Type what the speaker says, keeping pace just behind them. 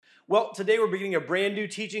Well, today we're beginning a brand new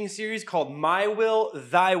teaching series called My Will,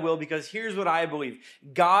 Thy Will, because here's what I believe.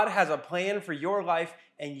 God has a plan for your life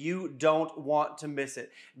and you don't want to miss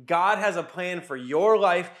it. God has a plan for your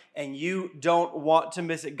life and you don't want to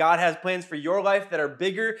miss it. God has plans for your life that are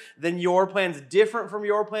bigger than your plans, different from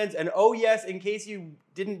your plans. And oh yes, in case you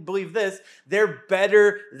didn't believe this, they're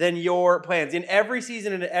better than your plans. In every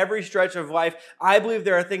season and every stretch of life, I believe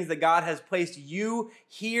there are things that God has placed you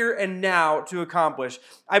here and now to accomplish.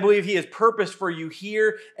 I believe He has purposed for you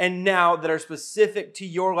here and now that are specific to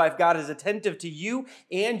your life. God is attentive to you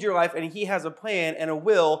and your life, and He has a plan and a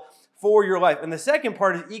will for your life. And the second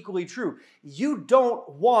part is equally true. You don't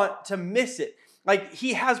want to miss it. Like,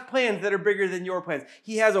 He has plans that are bigger than your plans.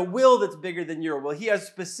 He has a will that's bigger than your will. He has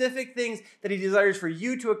specific things that He desires for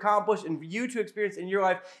you to accomplish and for you to experience in your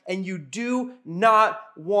life, and you do not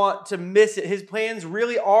want to miss it. His plans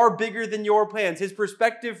really are bigger than your plans. His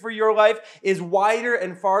perspective for your life is wider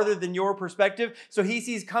and farther than your perspective, so He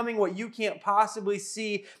sees coming what you can't possibly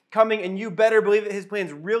see coming, and you better believe that His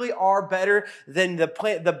plans really are better than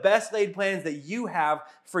the best laid plans that you have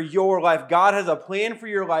for your life. God has a plan for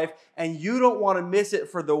your life, and you don't want to miss it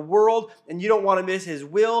for the world, and you don't want to miss His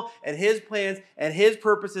will and His plans and His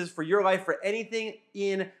purposes for your life for anything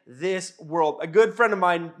in this world. A good friend of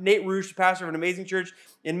mine, Nate Roosh, pastor of an amazing church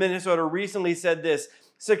in Minnesota, recently said this: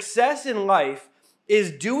 success in life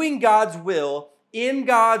is doing God's will in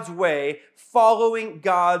God's way, following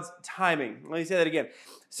God's timing. Let me say that again.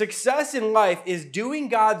 Success in life is doing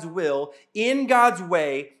God's will in God's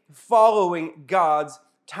way, following God's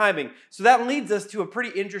timing. So that leads us to a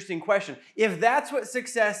pretty interesting question. If that's what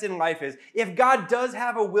success in life is, if God does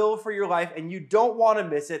have a will for your life and you don't want to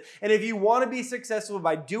miss it, and if you want to be successful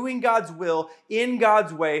by doing God's will in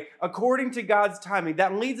God's way, according to God's timing,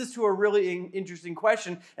 that leads us to a really interesting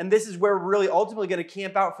question, and this is where we're really ultimately going to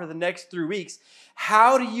camp out for the next 3 weeks.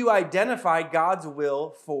 How do you identify God's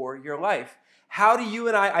will for your life? How do you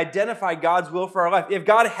and I identify God's will for our life? If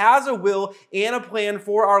God has a will and a plan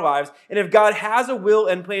for our lives, and if God has a will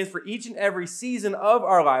and plans for each and every season of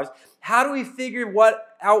our lives, how do we figure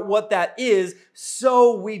out what that is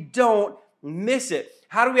so we don't miss it?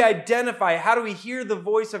 How do we identify? How do we hear the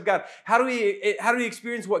voice of God? How do we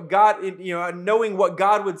experience what God, knowing what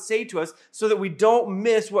God would say to us so that we don't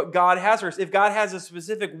miss what God has for us? If God has a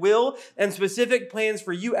specific will and specific plans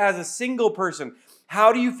for you as a single person,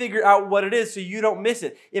 how do you figure out what it is so you don't miss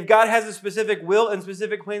it? If God has a specific will and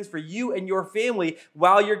specific plans for you and your family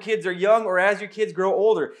while your kids are young or as your kids grow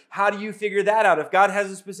older, how do you figure that out? If God has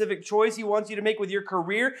a specific choice He wants you to make with your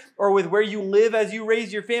career or with where you live as you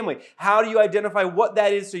raise your family, how do you identify what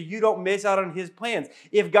that is so you don't miss out on His plans?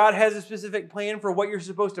 If God has a specific plan for what you're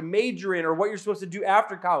supposed to major in or what you're supposed to do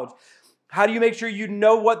after college, how do you make sure you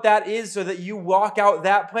know what that is so that you walk out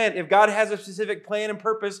that plan? If God has a specific plan and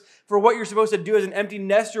purpose for what you're supposed to do as an empty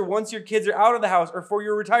nester once your kids are out of the house or for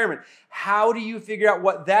your retirement, how do you figure out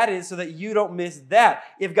what that is so that you don't miss that?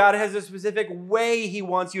 If God has a specific way He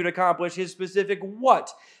wants you to accomplish His specific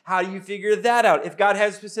what, how do you figure that out? If God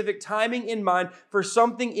has specific timing in mind for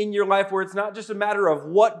something in your life where it's not just a matter of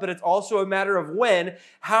what, but it's also a matter of when,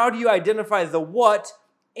 how do you identify the what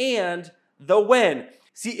and the when?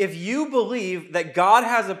 See, if you believe that God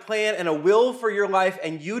has a plan and a will for your life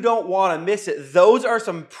and you don't want to miss it, those are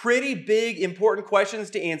some pretty big, important questions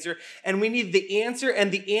to answer. And we need the answer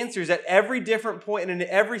and the answers at every different point and in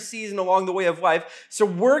every season along the way of life. So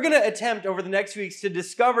we're going to attempt over the next few weeks to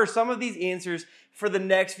discover some of these answers for the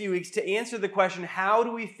next few weeks to answer the question, how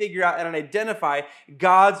do we figure out and identify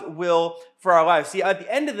God's will for our lives? See, at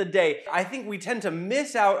the end of the day, I think we tend to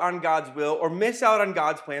miss out on God's will or miss out on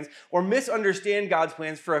God's plans or misunderstand God's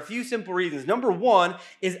plans for a few simple reasons. Number one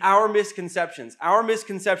is our misconceptions. Our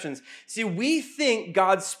misconceptions. See, we think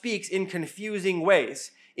God speaks in confusing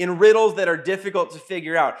ways, in riddles that are difficult to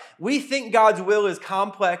figure out. We think God's will is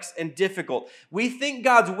complex and difficult. We think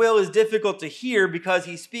God's will is difficult to hear because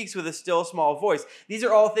He speaks with a still small voice. These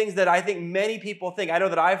are all things that I think many people think. I know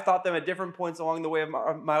that I've thought them at different points along the way of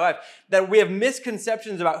my life, that we have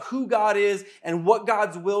misconceptions about who God is and what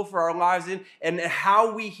God's will for our lives is and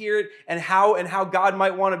how we hear it and how God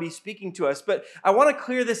might want to be speaking to us. But I want to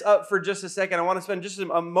clear this up for just a second. I want to spend just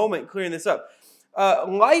a moment clearing this up.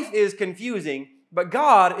 Life is confusing, but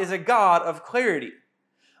God is a God of clarity.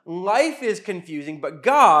 Life is confusing, but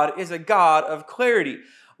God is a God of clarity.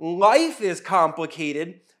 Life is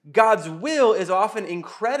complicated. God's will is often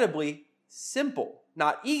incredibly simple.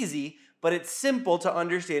 Not easy, but it's simple to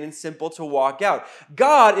understand and simple to walk out.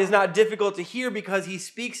 God is not difficult to hear because He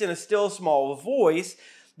speaks in a still small voice.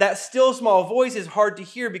 That still small voice is hard to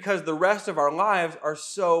hear because the rest of our lives are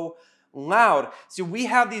so loud. So we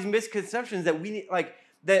have these misconceptions that we need,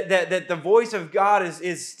 that the voice of God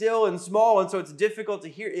is still and small, and so it's difficult to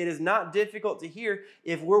hear. It is not difficult to hear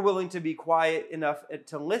if we're willing to be quiet enough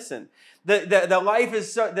to listen. The life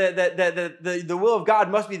is so, the will of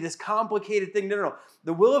God must be this complicated thing. No.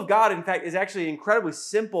 The will of God, in fact, is actually incredibly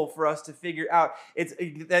simple for us to figure out. It's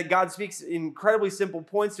that God speaks incredibly simple,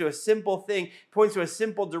 points to a simple thing, points to a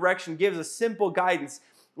simple direction, gives a simple guidance.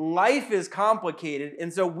 Life is complicated,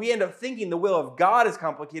 and so we end up thinking the will of God is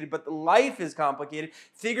complicated, but the life is complicated.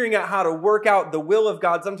 Figuring out how to work out the will of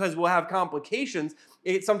God, sometimes we'll have complications.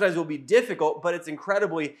 It sometimes will be difficult, but it's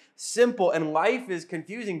incredibly simple, and life is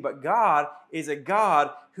confusing, but God is a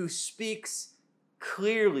God who speaks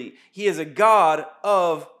clearly. He is a God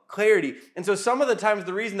of clarity. And so some of the times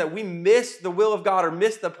the reason that we miss the will of God or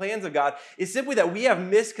miss the plans of God is simply that we have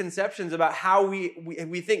misconceptions about how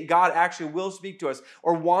we think God actually will speak to us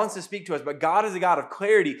or wants to speak to us. But God is a God of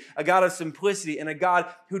clarity, a God of simplicity, and a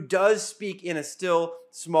God who does speak in a still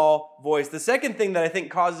small voice. The second thing that I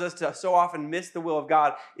think causes us to so often miss the will of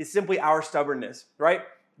God is simply our stubbornness, right?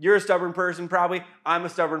 You're a stubborn person, probably. I'm a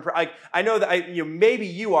stubborn person. I know that maybe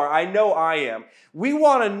you are. I know I am. We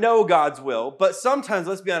want to know God's will, but sometimes,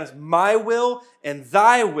 let's be honest, my will and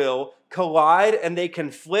thy will collide and they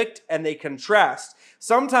conflict and they contrast.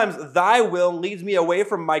 Sometimes thy will leads me away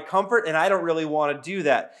from my comfort and I don't really want to do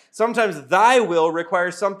that. Sometimes thy will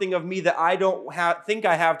requires something of me that I don't think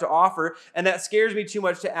I have to offer, and that scares me too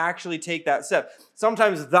much to actually take that step.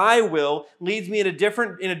 Sometimes thy will leads me in a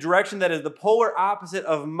direction that is the polar opposite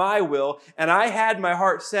of my will, and I had my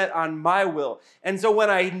heart set on my will. And so when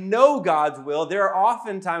I know God's will, there are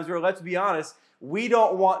often times where, let's be honest, we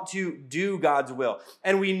don't want to do God's will.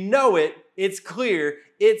 And we know it, it's clear,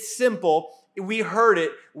 it's simple, we heard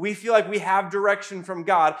it, we feel like we have direction from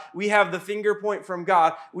God, we have the finger point from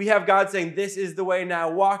God, we have God saying, this is the way, now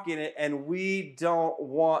walk in it, and we don't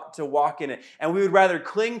want to walk in it. And we would rather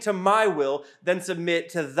cling to my will than submit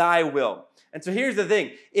to thy will. And so here's the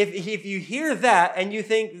thing, if you hear that and you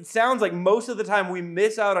think it sounds like most of the time we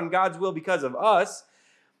miss out on God's will because of us,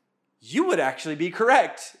 you would actually be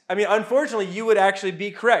correct. I mean, unfortunately, you would actually be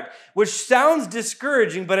correct, which sounds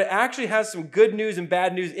discouraging, but it actually has some good news and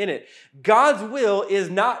bad news in it. God's will is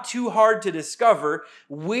not too hard to discover.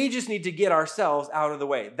 We just need to get ourselves out of the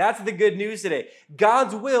way. That's the good news today.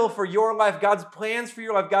 God's will for your life, God's plans for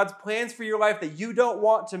your life, God's plans for your life that you don't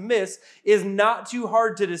want to miss is not too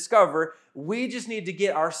hard to discover. We just need to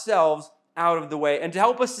get ourselves out of the way. And to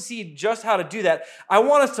help us to see just how to do that, I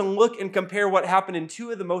want us to look and compare what happened in two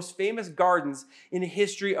of the most famous gardens in the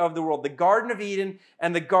history of the world, the Garden of Eden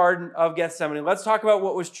and the Garden of Gethsemane. Let's talk about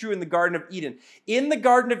what was true in the Garden of Eden. In the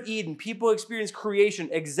Garden of Eden, people experienced creation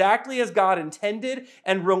exactly as God intended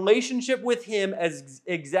and relationship with Him as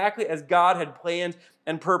exactly as God had planned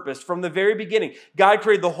and purposed from the very beginning. God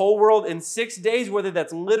created the whole world in 6 days, whether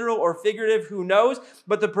that's literal or figurative, who knows?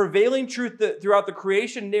 But the prevailing truth throughout the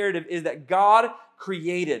creation narrative is that God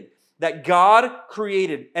created.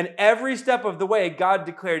 And every step of the way, God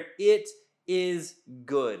declared, it is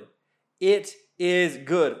good. It is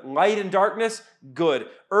good. Light and darkness, good.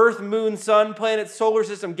 Earth, moon, sun, planet, solar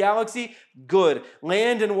system, galaxy, good.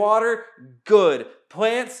 Land and water, good.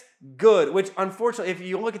 Plants, good. Which, unfortunately, if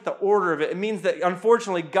you look at the order of it, it means that,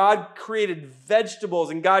 unfortunately, God created vegetables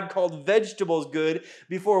and God called vegetables good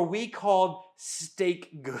before we called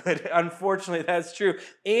steak good. Unfortunately, that's true.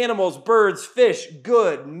 Animals, birds, fish,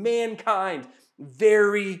 good. Mankind,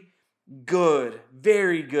 very good.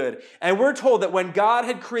 Very good. And we're told that when God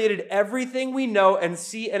had created everything we know and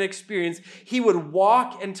see and experience, He would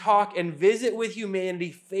walk and talk and visit with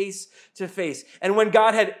humanity face to face. And when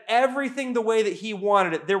God had everything the way that He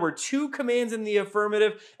wanted it, there were 2 commands in the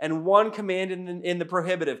affirmative and 1 command in the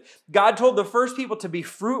prohibitive. God told the first people to be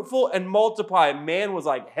fruitful and multiply. Man was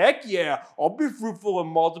like, heck yeah, I'll be fruitful and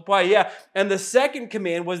multiply, yeah. And the second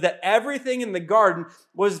command was that everything in the garden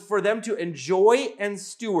was for them to enjoy and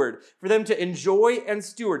steward, for them to enjoy and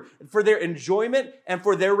steward, for their enjoyment and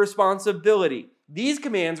for their responsibility. These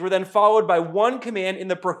commands were then followed by 1 command in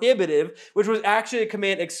the prohibitive, which was actually a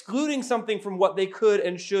command excluding something from what they could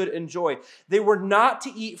and should enjoy. They were not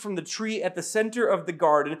to eat from the tree at the center of the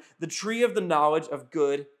garden, the tree of the knowledge of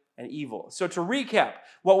good and evil. So to recap,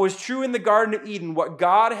 what was true in the Garden of Eden, what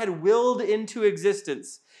God had willed into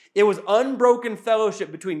existence, it was unbroken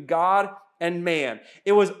fellowship between God and man.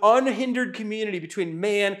 It was unhindered community between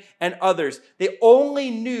man and others. They only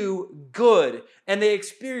knew good, and they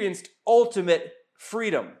experienced ultimate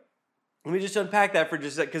freedom. Let me just unpack that for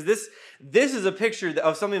just a second, because this is a picture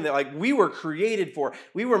of something that like we were created for.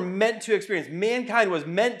 We were meant to experience. Mankind was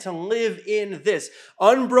meant to live in this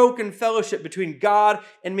unbroken fellowship between God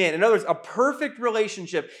and man. In other words, a perfect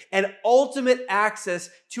relationship and ultimate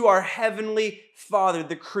access to our heavenly Father,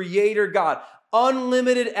 the Creator God.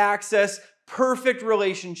 Unlimited access, perfect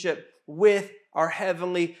relationship with our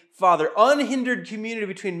heavenly Father. Unhindered community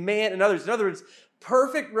between man and others. In other words,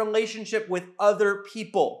 perfect relationship with other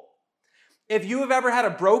people. If you have ever had a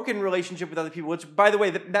broken relationship with other people, which, by the way,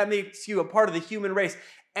 that makes you a part of the human race,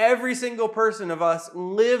 every single person of us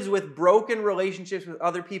lives with broken relationships with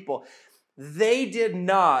other people. They did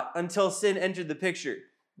not until sin entered the picture.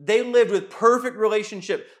 They lived with perfect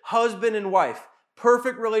relationship, husband and wife.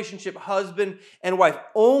 Perfect relationship, husband and wife.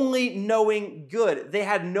 Only knowing good. They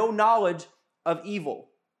had no knowledge of evil.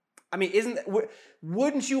 I mean,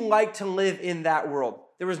 wouldn't you like to live in that world?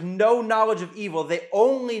 There was no knowledge of evil. They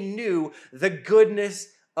only knew the goodness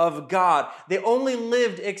of God. They only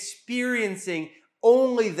lived experiencing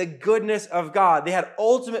only the goodness of God. They had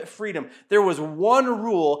ultimate freedom. There was one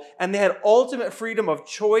rule, and they had ultimate freedom of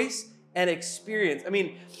choice and experience. I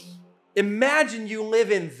mean, imagine you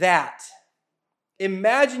live in that.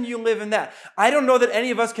 Imagine you live in that. I don't know that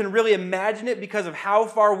any of us can really imagine it because of how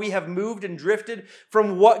far we have moved and drifted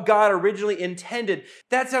from what God originally intended.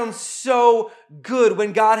 That sounds so good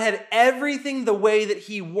when God had everything the way that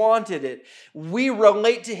He wanted it. We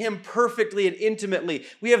relate to Him perfectly and intimately.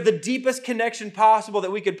 We have the deepest connection possible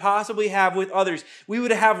that we could possibly have with others. We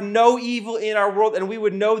would have no evil in our world, and we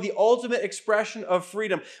would know the ultimate expression of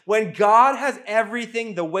freedom. When God has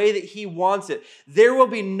everything the way that He wants it, there will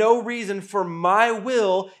be no reason for my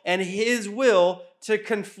will and His will to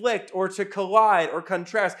conflict or to collide or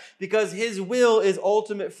contrast, because His will is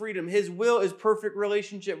ultimate freedom. His will is perfect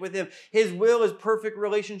relationship with Him. His will is perfect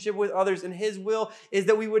relationship with others. And His will is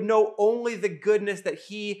that we would know only the goodness that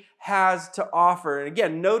He has to offer. And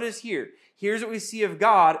again, notice here, here's what we see of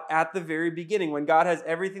God at the very beginning. When God has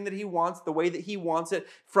everything that He wants, the way that He wants it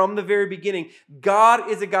from the very beginning. God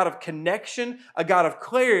is a God of connection, a God of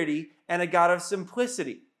clarity, and a God of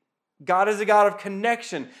simplicity. God is a God of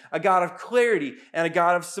connection, a God of clarity, and a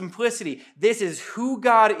God of simplicity. This is who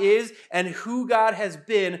God is and who God has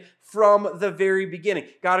been from the very beginning.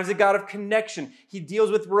 God is a God of connection. He deals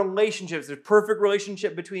with relationships. There's perfect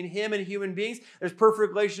relationship between Him and human beings. There's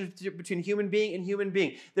perfect relationship between human being and human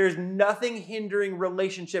being. There's nothing hindering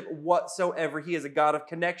relationship whatsoever. He is a God of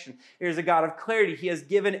connection. He is a God of clarity. He has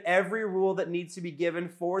given every rule that needs to be given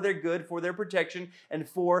for their good, for their protection, and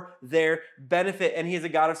for their benefit. And He is a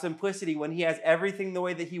God of simplicity. When He has everything the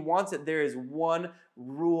way that He wants it, there is one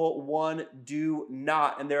rule, one do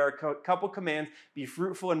not. And there are a couple commands. Be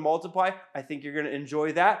fruitful and multiply. I think you're going to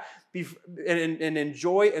enjoy that. And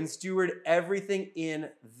enjoy and steward everything in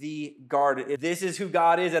the garden. This is who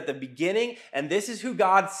God is at the beginning, and this is who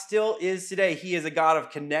God still is today. He is a God of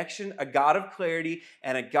connection, a God of clarity,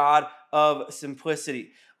 and a God of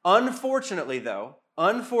simplicity. Unfortunately,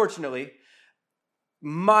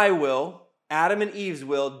 my will, Adam and Eve's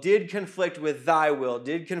will, did conflict with thy will,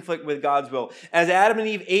 did conflict with God's will. As Adam and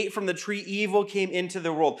Eve ate from the tree, evil came into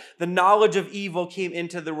the world. The knowledge of evil came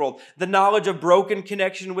into the world. The knowledge of broken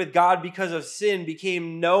connection with God because of sin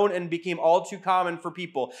became known and became all too common for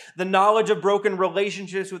people. The knowledge of broken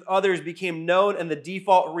relationships with others became known and the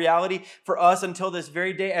default reality for us until this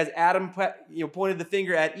very day. As Adam pointed the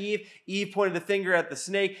finger at Eve, Eve pointed the finger at the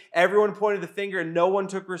snake, everyone pointed the finger and no one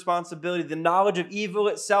took responsibility. The knowledge of evil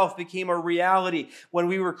itself became a reality when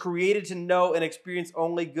we were created to know and experience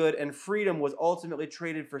only good, and freedom was ultimately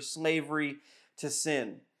traded for slavery to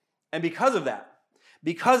sin. And because of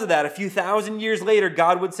that, a few thousand years later,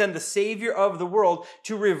 God would send the Savior of the world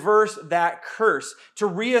to reverse that curse, to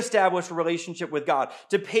reestablish a relationship with God,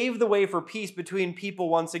 to pave the way for peace between people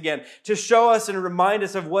once again, to show us and remind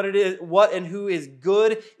us of what it is, what and who is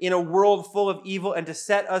good in a world full of evil, and to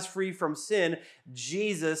set us free from sin.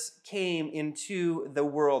 Jesus came into the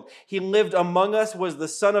world. He lived among us, was the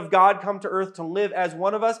Son of God come to earth to live as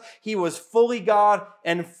one of us. He was fully God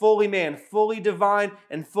and fully man, fully divine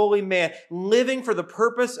and fully man, living for the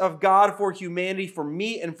purpose of God for humanity, for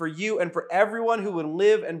me and for you and for everyone who would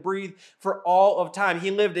live and breathe for all of time.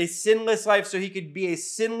 He lived a sinless life so He could be a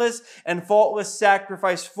sinless and faultless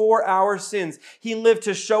sacrifice for our sins. He lived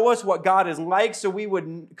to show us what God is like so we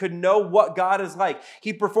could know what God is like.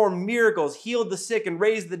 He performed miracles, healed the sick, and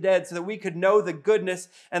raised the dead so that we could know the goodness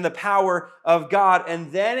and the power of God.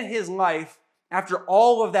 And then His life, after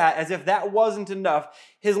all of that, as if that wasn't enough,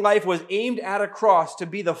 His life was aimed at a cross to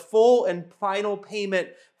be the full and final payment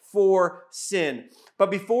for sin. But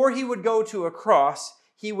before He would go to a cross,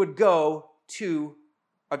 He would go to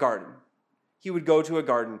a garden. he would go to a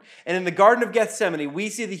garden. And in the Garden of Gethsemane, we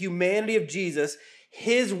see the humanity of Jesus,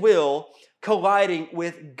 his will, colliding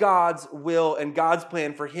with God's will and God's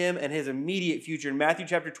plan for him and his immediate future. In Matthew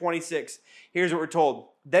chapter 26, here's what we're told.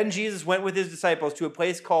 Then Jesus went with his disciples to a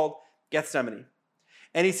place called Gethsemane.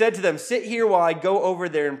 And he said to them, sit here while I go over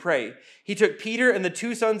there and pray. He took Peter and the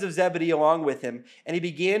two sons of Zebedee along with him, and he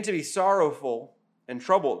began to be sorrowful and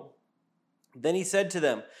troubled. Then he said to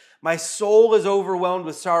them, my soul is overwhelmed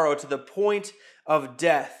with sorrow to the point of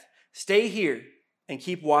death. Stay here and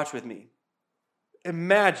keep watch with me.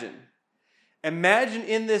 Imagine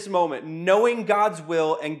in this moment, knowing God's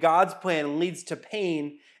will and God's plan leads to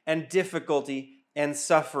pain and difficulty and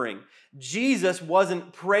suffering. Jesus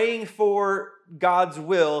wasn't praying for God's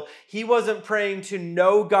will. He wasn't praying to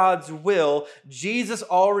know God's will. Jesus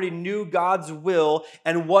already knew God's will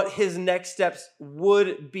and what his next steps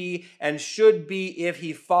would be and should be if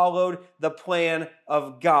he followed the plan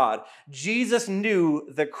of God. Jesus knew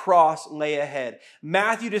the cross lay ahead.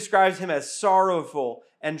 Matthew describes him as sorrowful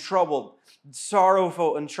and troubled.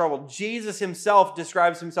 Sorrowful and troubled. Jesus himself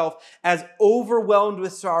describes himself as overwhelmed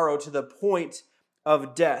with sorrow to the point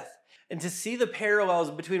of death. And to see the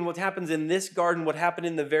parallels between what happens in this garden, what happened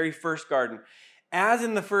in the very first garden. As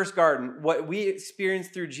in the first garden, what we experience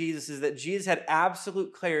through Jesus is that Jesus had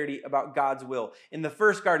absolute clarity about God's will. In the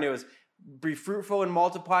first garden, it was be fruitful and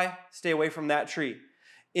multiply, stay away from that tree.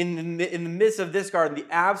 In the midst of this garden,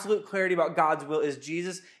 the absolute clarity about God's will is,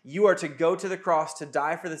 Jesus, you are to go to the cross to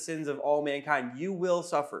die for the sins of all mankind. You will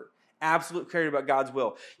suffer. Absolute clarity about God's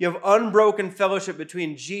will. You have unbroken fellowship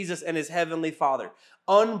between Jesus and his heavenly Father.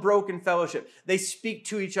 Unbroken fellowship. They speak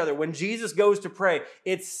to each other. When Jesus goes to pray,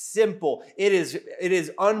 it's simple. It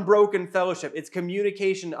is unbroken fellowship. It's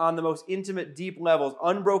communication on the most intimate, deep levels.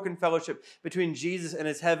 Unbroken fellowship between Jesus and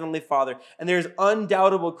his heavenly Father. And there's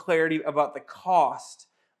undoubtable clarity about the cost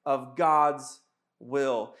of God's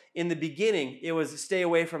will. In the beginning, it was stay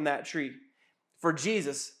away from that tree. For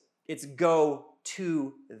Jesus, it's go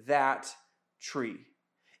to that tree.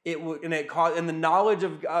 And the knowledge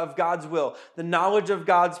of God's will, the knowledge of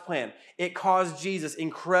God's plan, it caused Jesus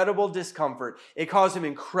incredible discomfort. It caused him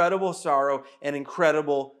incredible sorrow and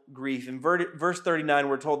incredible grief. In verse 39,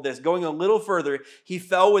 we're told this, going a little further, he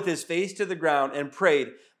fell with his face to the ground and prayed,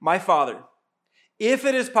 my Father, if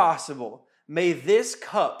it is possible, may this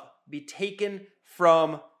cup be taken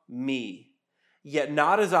from me, yet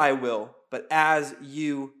not as I will, but as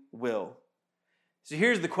you will. So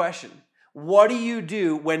here's the question. What do you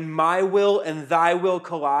do when my will and thy will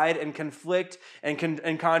collide and conflict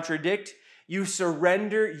and contradict? You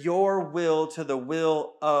surrender your will to the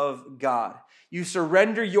will of God. You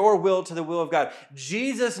surrender your will to the will of God.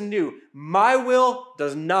 Jesus knew my will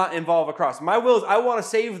does not involve a cross. My will is I want to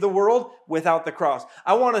save the world without the cross.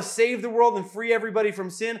 I want to save the world and free everybody from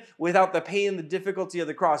sin without the pain and the difficulty of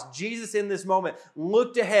the cross. Jesus in this moment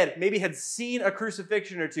looked ahead, maybe had seen a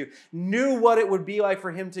crucifixion or two, knew what it would be like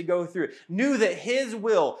for him to go through it, knew that his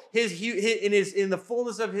will, in the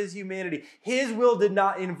fullness of his humanity, his will did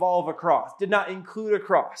not involve a cross, did not include a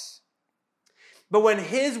cross. But when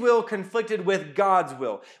his will conflicted with God's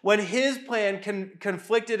will, when his plan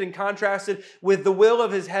conflicted and contrasted with the will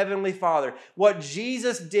of his heavenly Father, what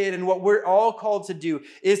Jesus did and what we're all called to do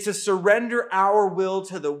is to surrender our will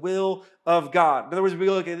to the will of God. In other words, we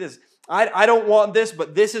look at this. I don't want this,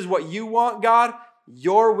 but this is what you want, God.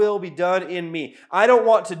 Your will be done in me. I don't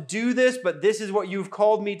want to do this, but this is what you've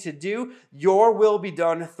called me to do. Your will be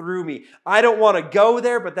done through me. I don't want to go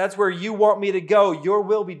there, but that's where you want me to go. Your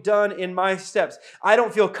will be done in my steps. I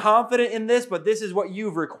don't feel confident in this, but this is what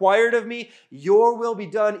you've required of me. Your will be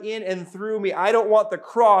done in and through me. I don't want the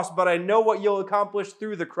cross, but I know what you'll accomplish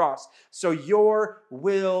through the cross. So your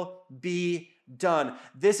will be done.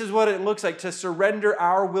 This is what it looks like to surrender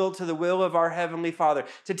our will to the will of our Heavenly Father.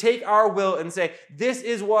 To take our will and say, this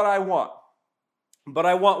is what I want, but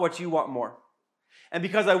I want what you want more. And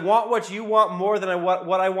because I want what you want more than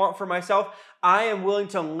what I want for myself, I am willing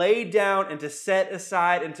to lay down and to set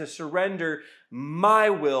aside and to surrender my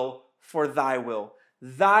will for thy will.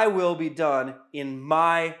 Thy will be done in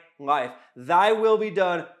my life. Thy will be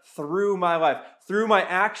done through my life, through my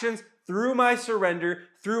actions, through my surrender,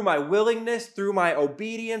 through my willingness, through my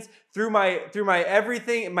obedience, through my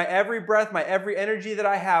everything, my every breath, my every energy that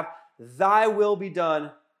I have, thy will be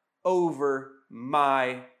done over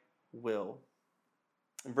my will.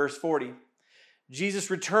 In verse 40, Jesus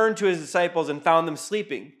returned to his disciples and found them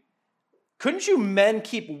sleeping. Couldn't you men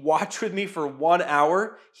keep watch with me for 1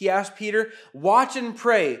 hour? He asked Peter. Watch and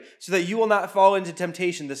pray so that you will not fall into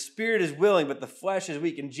temptation. The spirit is willing, but the flesh is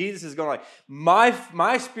weak. And Jesus is going like,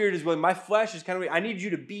 my spirit is willing. My flesh is kind of weak. I need you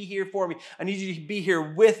to be here for me. I need you to be here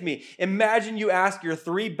with me. Imagine you ask your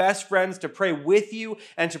 3 best friends to pray with you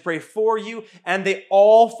and to pray for you, and they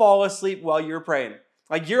all fall asleep while you're praying.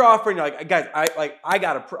 Like you're offering, like, guys,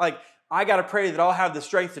 I gotta pray that I'll have the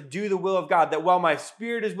strength to do the will of God, that while my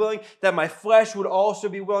spirit is willing, that my flesh would also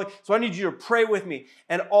be willing. So I need you to pray with me.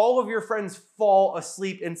 And all of your friends fall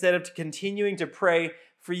asleep instead of continuing to pray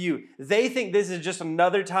for you. They think this is just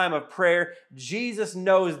another time of prayer. Jesus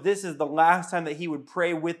knows this is the last time that he would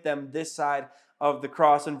pray with them this side of the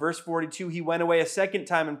cross. In verse 42, he went away a second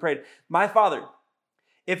time and prayed, my Father,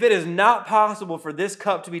 if it is not possible for this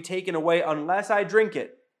cup to be taken away unless I drink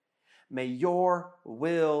it, may your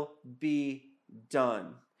will be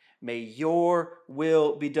done. May your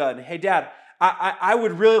will be done. Hey, Dad, I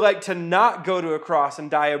would really like to not go to a cross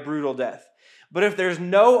and die a brutal death. But if there's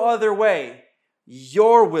no other way,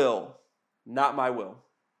 your will, not my will.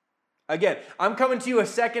 Again, I'm coming to you a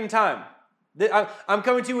second time. I'm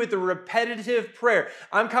coming to you with a repetitive prayer.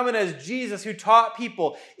 I'm coming as Jesus who taught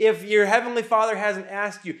people, if your heavenly Father hasn't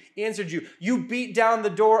answered you, you beat down the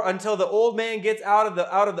door until the old man gets out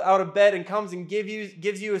of bed and comes and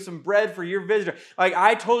gives you some bread for your visitor. Like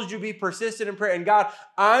I told you to be persistent in prayer. And God,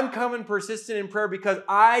 I'm coming persistent in prayer because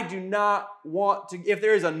I do not want to, if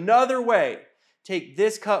there is another way, take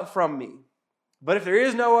this cup from me. But if there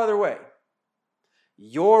is no other way,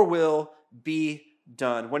 your will be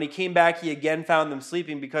done. When he came back, he again found them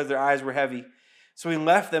sleeping because their eyes were heavy. So he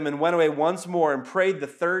left them and went away once more and prayed the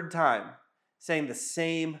third time, saying the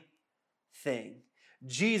same thing.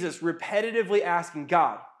 Jesus repetitively asking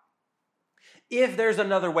God, if there's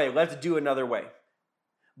another way, let's do another way.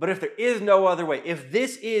 But if there is no other way, if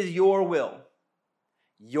this is your will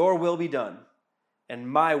be done, and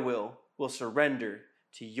my will surrender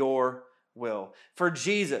to your will. For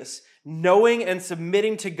Jesus, knowing and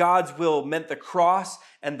submitting to God's will meant the cross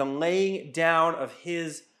and the laying down of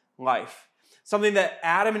his life. Something that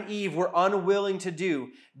Adam and Eve were unwilling to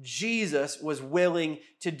do, Jesus was willing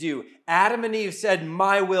to do. Adam and Eve said,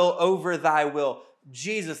 my will over thy will.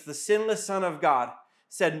 Jesus, the sinless Son of God,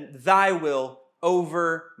 said, thy will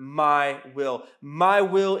over my will. My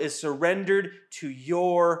will is surrendered to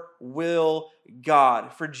your will,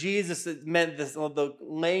 God. For Jesus, it meant the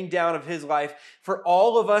laying down of his life. For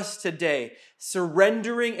all of us today,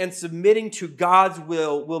 surrendering and submitting to God's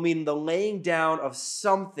will mean the laying down of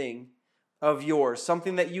something of yours,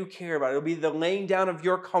 something that you care about. It'll be the laying down of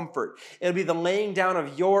your comfort. It'll be the laying down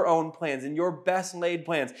of your own plans and your best laid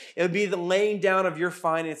plans. It'll be the laying down of your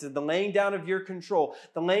finances, the laying down of your control,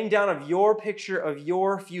 the laying down of your picture of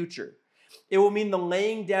your future. It will mean the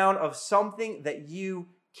laying down of something that you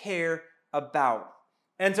care about.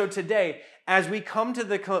 And so today, as we come to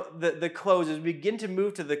the close, as we begin to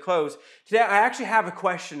move to the close, today I actually have a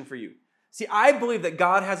question for you. See, I believe that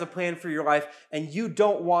God has a plan for your life and you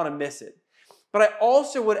don't want to miss it. But I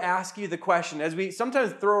also would ask you the question, as we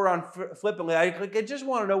sometimes throw around flippantly, I just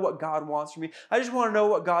want to know what God wants from me. I just want to know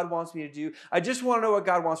what God wants me to do. I just want to know what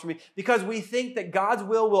God wants from me. Because we think that God's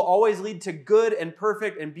will always lead to good and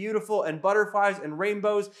perfect and beautiful and butterflies and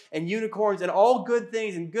rainbows and unicorns and all good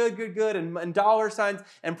things and good and dollar signs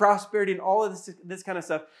and prosperity and all of this kind of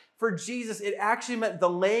stuff. For Jesus, it actually meant the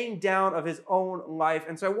laying down of his own life.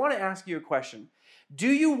 And so I want to ask you a question. Do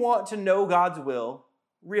you want to know God's will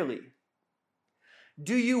really?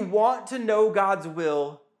 Do you want to know God's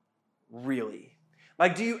will really?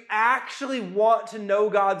 Like, do you actually want to know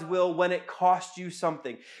God's will when it costs you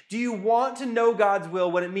something? Do you want to know God's will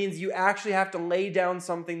when it means you actually have to lay down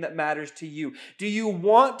something that matters to you? Do you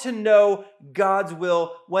want to know God's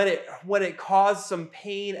will when it caused some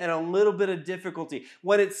pain and a little bit of difficulty?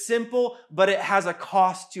 When it's simple, but it has a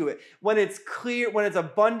cost to it? When it's clear, when it's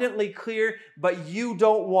abundantly clear, but you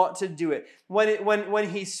don't want to do it? When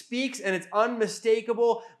he speaks and it's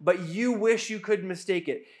unmistakable, but you wish you could mistake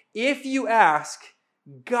it? If you ask,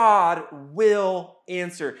 God will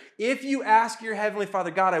answer. If you ask your Heavenly Father,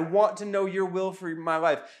 God, I want to know your will for my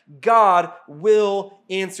life, God will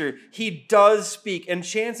answer. He does speak, and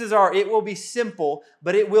chances are it will be simple,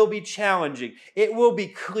 but it will be challenging. It will be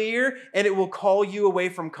clear, and it will call you away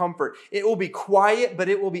from comfort. It will be quiet, but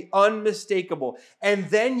it will be unmistakable. And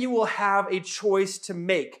then you will have a choice to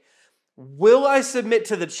make. Will I submit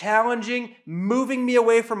to the challenging, moving me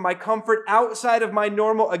away from my comfort, outside of my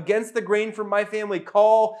normal, against the grain from my family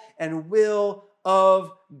call and will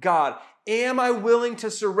of God? Am I willing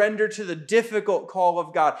to surrender to the difficult call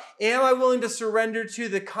of God? Am I willing to surrender to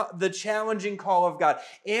the challenging call of God?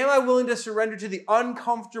 Am I willing to surrender to the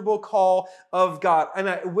uncomfortable call of God? Am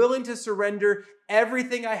I willing to surrender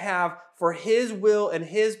everything I have for His will and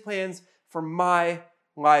His plans for my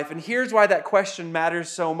life? And here's why that question matters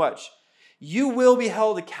so much. You will be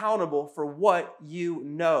held accountable for what you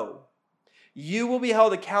know. You will be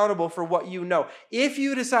held accountable for what you know. If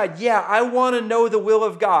you decide, yeah, I want to know the will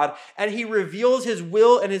of God, and He reveals His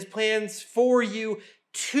will and His plans for you,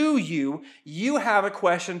 to you, you have a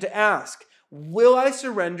question to ask. Will I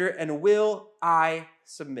surrender and will I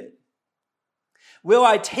submit? Will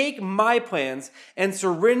I take my plans and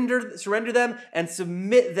surrender them and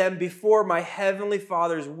submit them before my Heavenly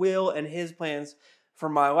Father's will and His plans for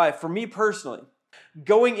my life? For me personally,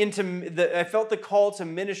 I felt the call to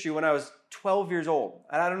ministry when I was 12 years old.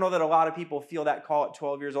 And I don't know that a lot of people feel that call at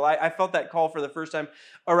 12 years old. I felt that call for the first time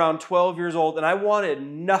around 12 years old, and I wanted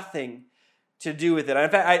nothing to do with it. In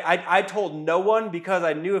fact, I told no one because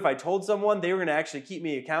I knew if I told someone, they were going to actually keep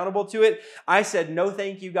me accountable to it. I said, no,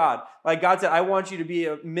 thank you, God. Like God said, I want you to be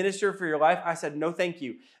a minister for your life. I said, no, thank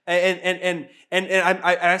you. And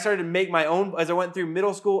I started to make my own, as I went through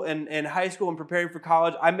middle school and high school and preparing for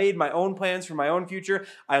college, I made my own plans for my own future.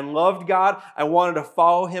 I loved God. I wanted to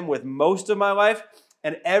follow Him with most of my life.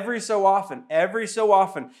 And every so often,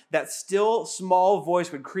 that still small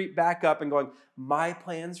voice would creep back up and going, my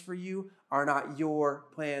plans for you are not your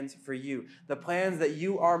plans for you. The plans that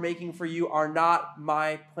you are making for you are not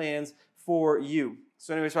my plans for you.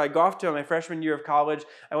 So anyway, so I go off to my freshman year of college.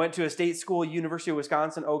 I went to a state school, University of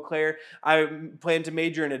Wisconsin, Eau Claire. I planned to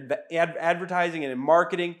major in advertising and in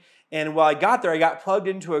marketing. And while I got there, I got plugged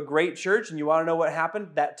into a great church. And you want to know what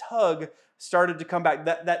happened? That tug started to come back.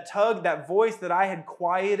 That tug, that voice that I had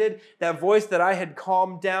quieted, that voice that I had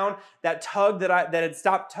calmed down, that tug that had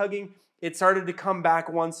stopped tugging, it started to come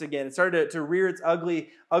back once again. It started to rear its ugly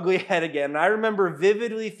head again. And I remember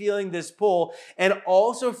vividly feeling this pull and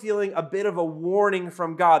also feeling a bit of a warning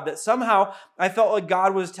from God that somehow I felt like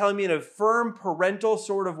God was telling me in a firm parental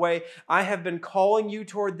sort of way, I have been calling you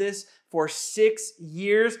toward this for 6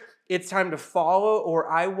 years. It's time to follow or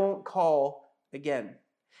I won't call again.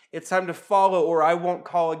 It's time to follow or I won't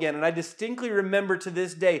call again. And I distinctly remember to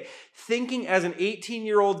this day thinking as an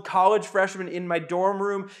 18-year-old college freshman in my dorm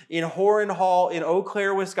room in Horan Hall in Eau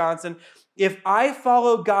Claire, Wisconsin, if I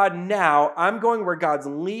follow God now, I'm going where God's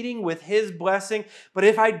leading with His blessing. But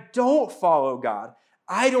if I don't follow God,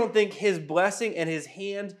 I don't think His blessing and His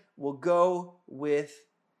hand will go with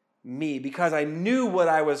me because I knew what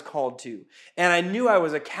I was called to. And I knew I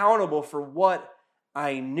was accountable for what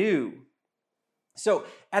I knew. So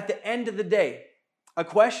at the end of the day, a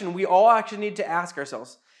question we all actually need to ask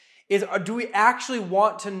ourselves is, do we actually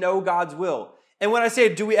want to know God's will? And when I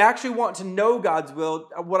say, do we actually want to know God's will,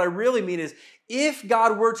 what I really mean is, if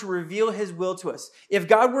God were to reveal His will to us, if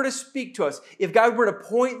God were to speak to us, if God were to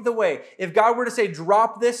point the way, if God were to say,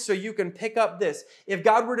 drop this so you can pick up this, if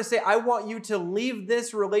God were to say, I want you to leave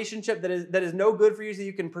this relationship that is no good for you so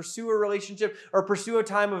you can pursue a relationship or pursue a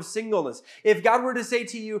time of singleness, if God were to say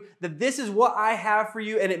to you that this is what I have for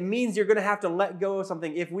you and it means you're going to have to let go of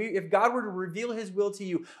something, if God were to reveal His will to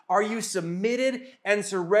you, are you submitted and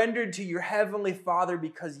surrendered to your Heavenly Father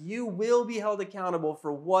because you will be held accountable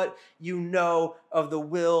for what you know of the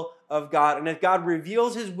will of God? And if God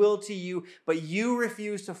reveals His will to you, but you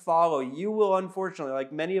refuse to follow, you will unfortunately,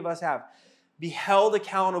 like many of us have, be held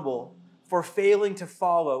accountable for failing to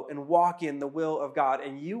follow and walk in the will of God.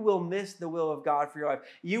 And you will miss the will of God for your life.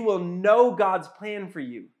 You will know God's plan for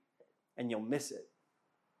you, and you'll miss it.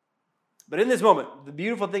 But in this moment, the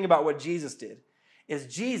beautiful thing about what Jesus did is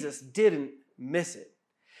Jesus didn't miss it.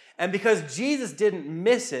 And because Jesus didn't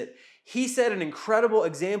miss it, He set an incredible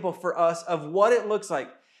example for us of what it looks like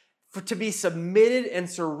to be submitted and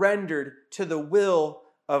surrendered to the will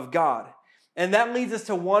of God. And that leads us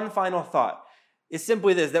to one final thought. It's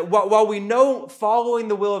simply this, that while we know following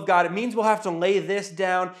the will of God, it means we'll have to lay this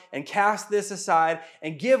down and cast this aside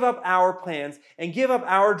and give up our plans and give up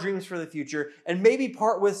our dreams for the future and maybe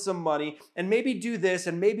part with some money and maybe do this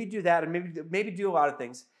and maybe do that and maybe do a lot of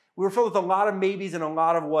things. We were filled with a lot of maybes and a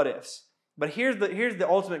lot of what ifs. But here's the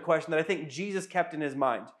ultimate question that I think Jesus kept in His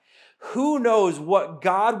mind. Who knows what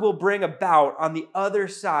God will bring about on the other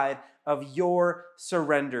side of your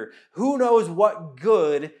surrender? Who knows what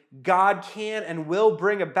good God can and will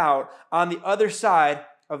bring about on the other side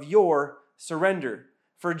of your surrender?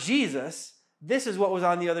 For Jesus, this is what was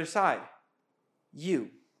on the other side. You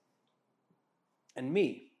and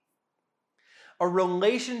me. A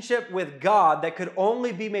relationship with God that could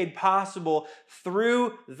only be made possible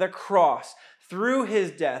through the cross, through His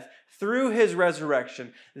death, through his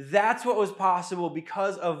resurrection. That's what was possible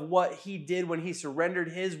because of what he did when he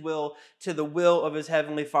surrendered his will to the will of his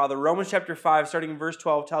heavenly Father. Romans chapter 5, starting in verse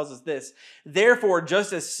 12, tells us this. Therefore,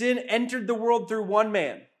 just as sin entered the world through one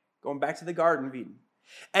man, going back to the Garden of Eden,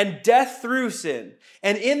 and death through sin,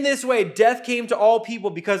 and in this way death came to all people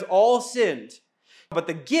because all sinned. But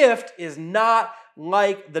the gift is not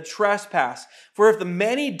like the trespass. For if the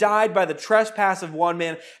many died by the trespass of one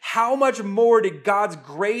man, how much more did God's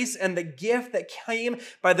grace and the gift that came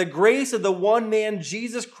by the grace of the one man,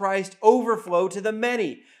 Jesus Christ, overflow to the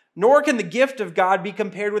many? Nor can the gift of God be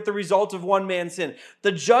compared with the result of one man's sin.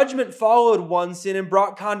 The judgment followed one sin and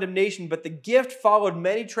brought condemnation, but the gift followed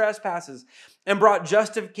many trespasses and brought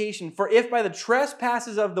justification. For if by the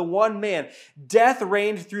trespasses of the one man death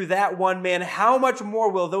reigned through that one man, how much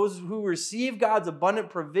more will those who receive God's abundant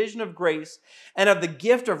provision of grace and of the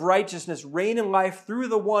gift of righteousness reign in life through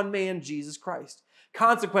the one man, Jesus Christ?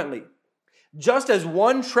 Consequently, just as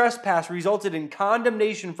one trespass resulted in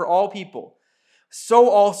condemnation for all people, so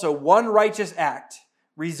also one righteous act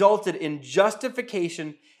resulted in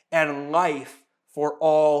justification and life for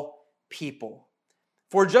all people.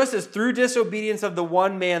 For just as through disobedience of the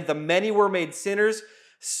one man the many were made sinners,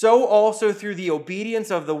 so also through the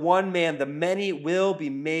obedience of the one man the many will be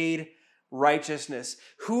made righteousness.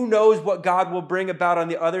 Who knows what God will bring about on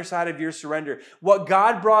the other side of your surrender? What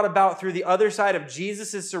God brought about through the other side of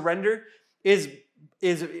Jesus' surrender is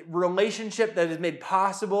relationship that is made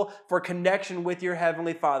possible for connection with your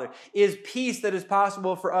heavenly Father, is peace that is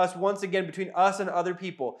possible for us once again between us and other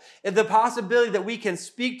people, and the possibility that we can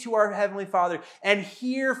speak to our heavenly Father and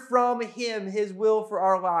hear from him his will for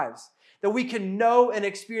our lives, that we can know and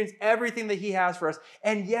experience everything that he has for us.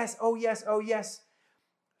 And yes, oh yes,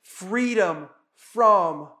 freedom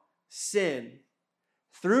from sin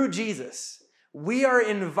through Jesus. We are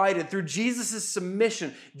invited through Jesus'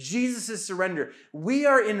 submission, Jesus' surrender. We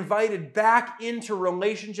are invited back into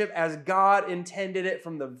relationship as God intended it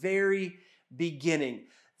from the very beginning.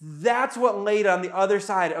 That's what laid on the other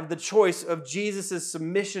side of the choice of Jesus'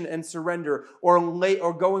 submission and surrender,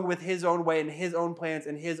 or going with his own way and his own plans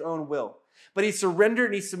and his own will. But he surrendered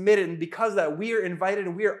and he submitted, and because of that, we are invited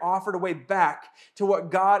and we are offered a way back to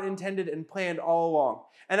what God intended and planned all along.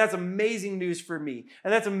 And that's amazing news for me.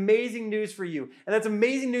 And that's amazing news for you. And that's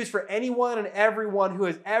amazing news for anyone and everyone who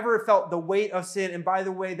has ever felt the weight of sin. And by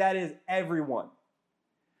the way, that is everyone.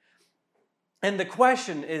 And the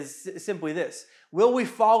question is simply this. Will we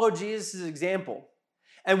follow Jesus' example?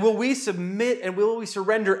 And will we submit and will we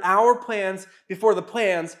surrender our plans before the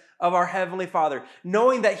plans of our Heavenly Father,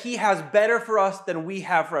 knowing that he has better for us than we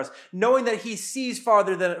have for us, knowing that he sees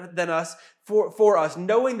farther than us for us,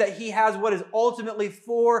 knowing that he has what is ultimately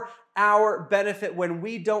for our benefit when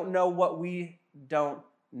we don't know what we don't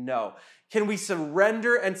know? Can we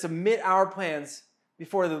surrender and submit our plans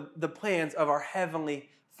before the plans of our Heavenly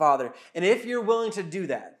Father? And if you're willing to do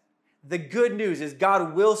that, the good news is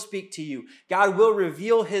God will speak to you. God will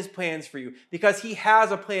reveal his plans for you because he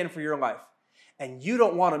has a plan for your life. And you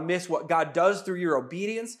don't want to miss what God does through your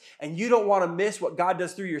obedience. And you don't want to miss what God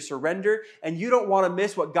does through your surrender. And you don't want to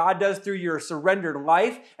miss what God does through your surrendered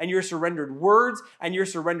life and your surrendered words and your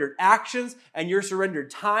surrendered actions and your surrendered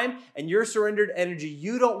time and your surrendered energy.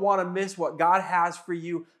 You don't want to miss what God has for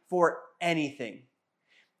you for anything.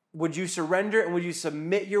 Would you surrender and would you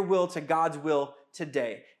submit your will to God's will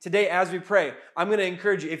today? Today, as we pray, I'm going to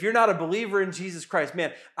encourage you, if you're not a believer in Jesus Christ,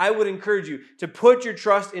 man, I would encourage you to put your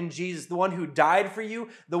trust in Jesus, the one who died for you,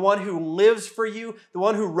 the one who lives for you, the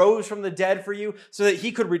one who rose from the dead for you, so that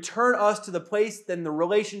he could return us to the place and the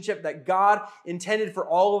relationship that God intended for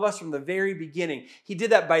all of us from the very beginning. He did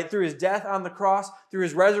that through his death on the cross, through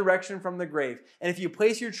his resurrection from the grave. And if you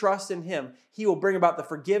place your trust in him, he will bring about the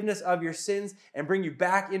forgiveness of your sins and bring you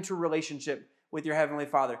back into a relationship with your Heavenly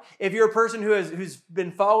Father. If you're a person who's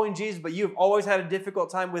been following Jesus, but you've always had a difficult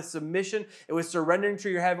time with submission and with surrendering to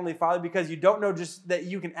your Heavenly Father because you don't know just that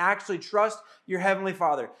you can actually trust your Heavenly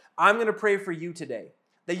Father, I'm going to pray for you today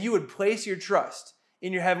that you would place your trust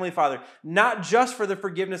in your Heavenly Father, not just for the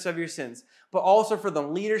forgiveness of your sins, but also for the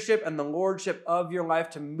leadership and the lordship of your life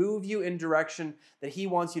to move you in direction that he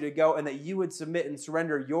wants you to go, and that you would submit and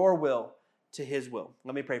surrender your will to his will.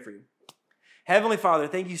 Let me pray for you. Heavenly Father,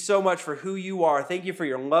 thank you so much for who you are. Thank you for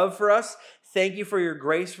your love for us. Thank you for your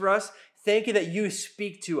grace for us. Thank you that you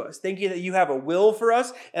speak to us. Thank you that you have a will for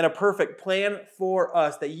us and a perfect plan for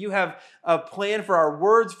us, that you have a plan for our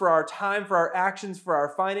words, for our time, for our actions, for our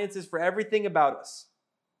finances, for everything about us.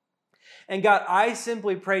 And God, I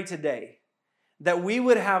simply pray today that we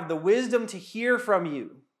would have the wisdom to hear from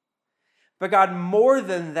you. But God, more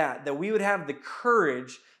than that, that we would have the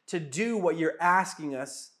courage to do what you're asking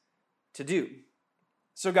us to do.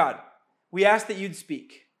 So God, we ask that you'd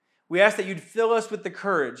speak. We ask that you'd fill us with the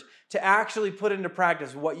courage to actually put into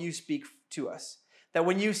practice what you speak to us. That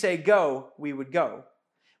when you say go, we would go.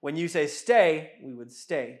 When you say stay, we would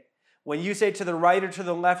stay. When you say to the right or to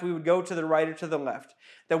the left, we would go to the right or to the left.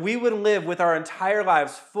 That we would live with our entire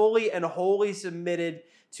lives fully and wholly submitted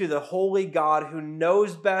to the holy God who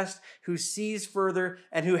knows best, who sees further,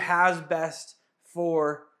 and who has best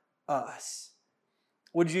for us.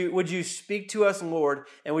 Would you speak to us, Lord,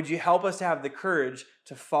 and would you help us to have the courage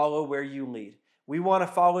to follow where you lead? We want to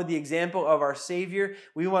follow the example of our Savior.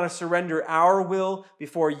 We want to surrender our will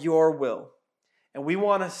before your will. And we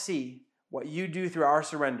want to see what you do through our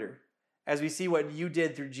surrender as we see what you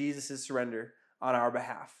did through Jesus' surrender on our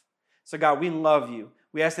behalf. So God, we love you.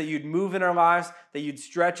 We ask that you'd move in our lives, that you'd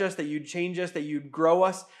stretch us, that you'd change us, that you'd grow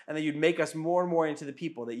us, and that you'd make us more and more into the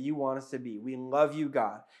people that you want us to be. We love you,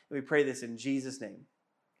 God. And we pray this in Jesus' name.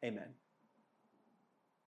 Amen.